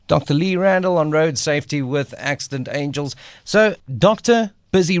Dr. Lee Randall on road safety with Accident Angels. So, Doctor,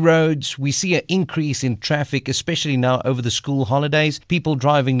 busy roads, we see an increase in traffic, especially now over the school holidays, people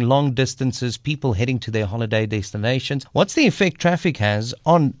driving long distances, people heading to their holiday destinations. What's the effect traffic has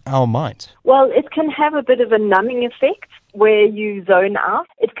on our minds? Well, it can have a bit of a numbing effect where you zone out.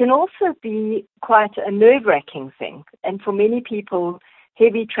 It can also be quite a nerve-wracking thing. And for many people,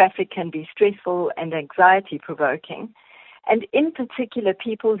 heavy traffic can be stressful and anxiety-provoking. And in particular,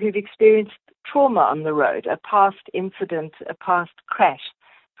 people who've experienced trauma on the road, a past incident, a past crash,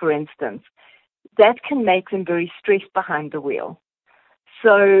 for instance, that can make them very stressed behind the wheel.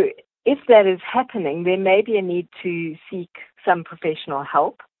 So if that is happening, there may be a need to seek some professional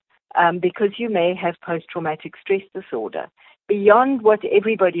help because you may have post-traumatic stress disorder beyond what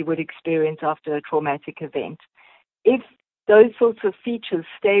everybody would experience after a traumatic event. If those sorts of features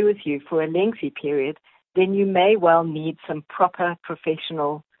stay with you for a lengthy period, then you may well need some proper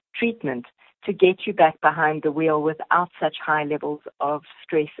professional treatment to get you back behind the wheel without such high levels of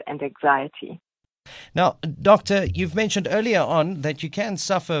stress and anxiety. Now, Doctor, you've mentioned earlier on that you can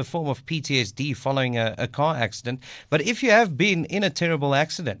suffer a form of PTSD following a car accident, but if you have been in a terrible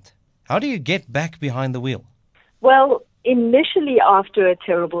accident, how do you get back behind the wheel? Well, initially after a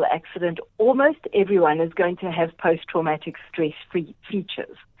terrible accident, almost everyone is going to have post-traumatic stress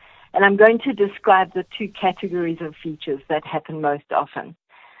features. And I'm going to describe the two categories of features that happen most often.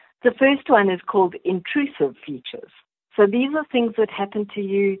 The first one is called intrusive features. So these are things that happen to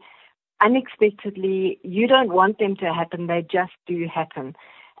you unexpectedly. You don't want them to happen, they just do happen.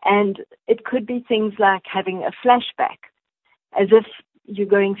 And it could be things like having a flashback, as if you're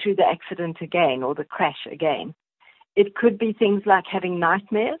going through the accident again or the crash again. It could be things like having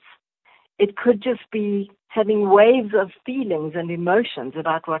nightmares. It could just be having waves of feelings and emotions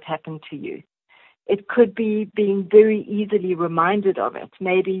about what happened to you. It could be being very easily reminded of it.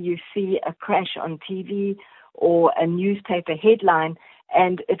 Maybe you see a crash on TV or a newspaper headline,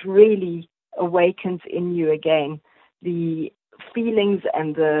 and it really awakens in you again the feelings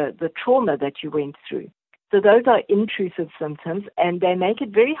and the trauma that you went through. So those are intrusive symptoms, and they make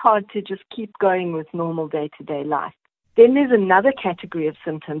it very hard to just keep going with normal day-to-day life. Then there's another category of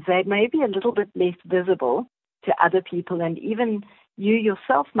symptoms. They may be a little bit less visible to other people, and even you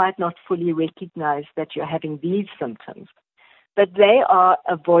yourself might not fully recognize that you're having these symptoms. But they are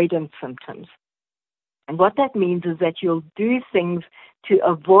avoidance symptoms. And what that means is that you'll do things to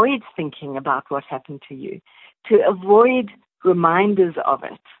avoid thinking about what happened to you, to avoid reminders of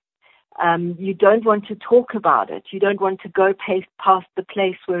it. You don't want to talk about it. You don't want to go past the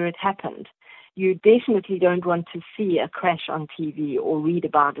place where it happened. You definitely don't want to see a crash on TV or read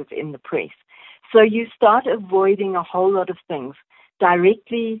about it in the press. So you start avoiding a whole lot of things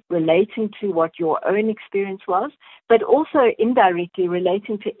directly relating to what your own experience was, but also indirectly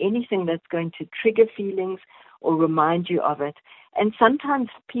relating to anything that's going to trigger feelings or remind you of it. And sometimes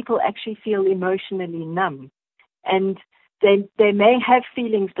people actually feel emotionally numb. And they may have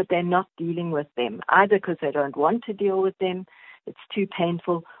feelings, but they're not dealing with them, either because they don't want to deal with them, it's too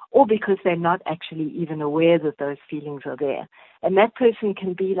painful, or because they're not actually even aware that those feelings are there. And that person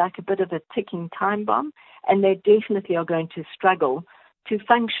can be like a bit of a ticking time bomb, and they definitely are going to struggle to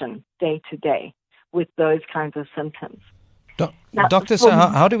function day to day with those kinds of symptoms. Doctor, so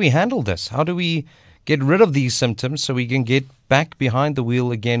how do we handle this? How do we get rid of these symptoms so we can get back behind the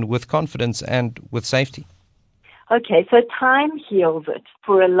wheel again with confidence and with safety? Okay, so time heals it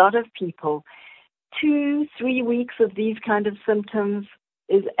for a lot of people. 2-3 weeks of these kind of symptoms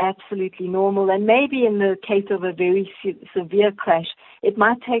is absolutely normal, and maybe in the case of a very severe crash, it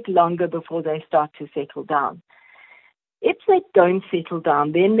might take longer before they start to settle down. If they don't settle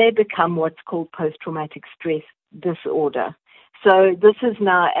down, then they become what's called post-traumatic stress disorder. So this is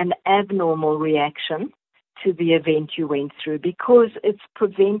now an abnormal reaction to the event you went through because it's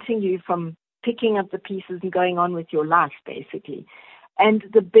preventing you from picking up the pieces and going on with your life, basically. And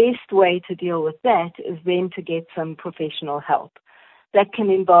the best way to deal with that is then to get some professional help. That can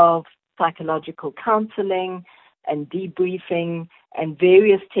involve psychological counseling and debriefing and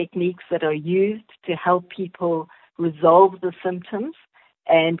various techniques that are used to help people resolve the symptoms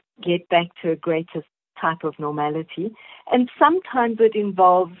and get back to a greater type of normality. And sometimes it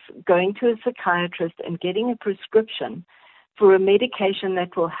involves going to a psychiatrist and getting a prescription for a medication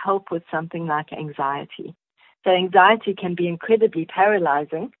that will help with something like anxiety. So anxiety can be incredibly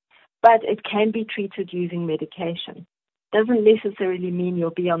paralyzing, but it can be treated using medication. Doesn't necessarily mean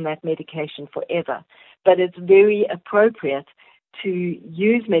you'll be on that medication forever, but it's very appropriate to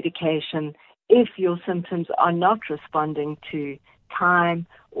use medication if your symptoms are not responding to time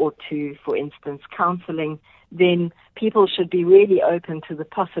or to, for instance, counseling, then people should be really open to the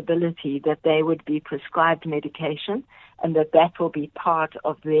possibility that they would be prescribed medication and that will be part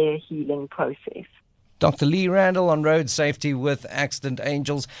of their healing process. Dr. Lee Randall on road safety with Accident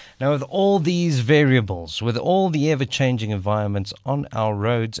Angels. Now, with all these variables, with all the ever-changing environments on our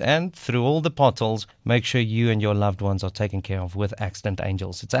roads and through all the potholes, make sure you and your loved ones are taken care of with Accident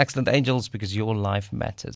Angels. It's Accident Angels because your life matters.